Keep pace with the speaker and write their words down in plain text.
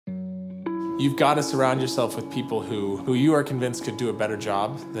You've got to surround yourself with people who you are convinced could do a better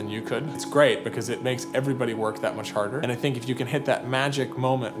job than you could. It's great because it makes everybody work that much harder. And I think if you can hit that magic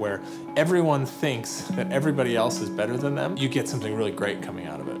moment where everyone thinks that everybody else is better than them, you get something really great coming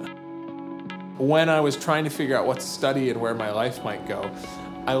out of it. When I was trying to figure out what to study and where my life might go,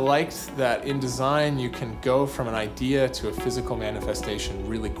 I liked that in design you can go from an idea to a physical manifestation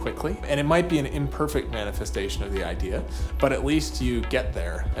really quickly. And it might be an imperfect manifestation of the idea, but at least you get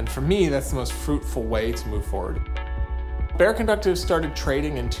there. And for me, that's the most fruitful way to move forward. Bare Conductive started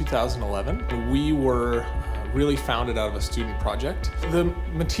trading in 2011. We were really founded out of a student project. The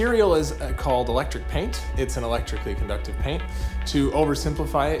material is called electric paint. It's an electrically conductive paint. To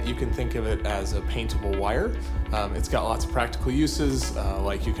oversimplify it, you can think of it as a paintable wire. It's got lots of practical uses,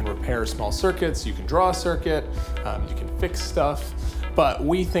 like you can repair small circuits, you can draw a circuit, you can fix stuff. But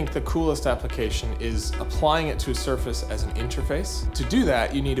we think the coolest application is applying it to a surface as an interface. To do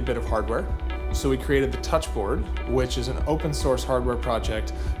that, you need a bit of hardware. So we created the Touchboard, which is an open source hardware project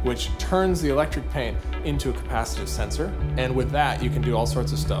which turns the electric paint into a capacitive sensor. And with that, you can do all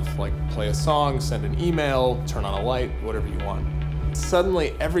sorts of stuff like play a song, send an email, turn on a light, whatever you want.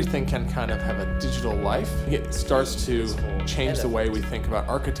 Suddenly, everything can kind of have a digital life. It starts to change the way we think about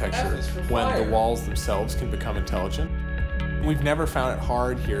architecture when the walls themselves can become intelligent. We've never found it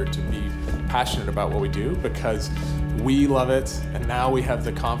hard here to be passionate about what we do because we love it, and now we have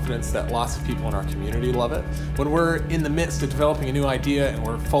the confidence that lots of people in our community love it. When we're in the midst of developing a new idea and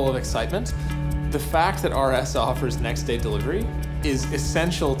we're full of excitement, the fact that RS offers next day delivery is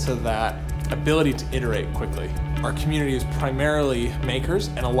essential to that ability to iterate quickly. Our community is primarily makers,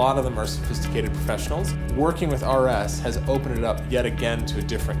 and a lot of them are sophisticated professionals. Working with RS has opened it up yet again to a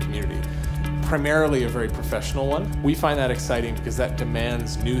different community. Primarily a very professional one. We find that exciting because that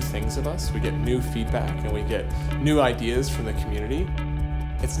demands new things of us. We get new feedback and we get new ideas from the community.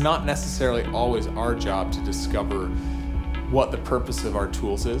 It's not necessarily always our job to discover what the purpose of our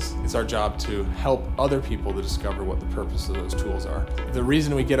tools is. It's our job to help other people to discover what the purpose of those tools are. The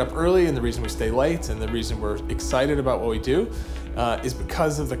reason we get up early and the reason we stay late and the reason we're excited about what we do is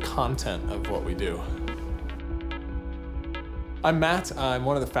because of the content of what we do. I'm Matt, I'm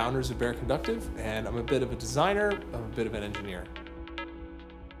one of the founders of Bare Conductive, and I'm a bit of a designer, I'm a bit of an engineer.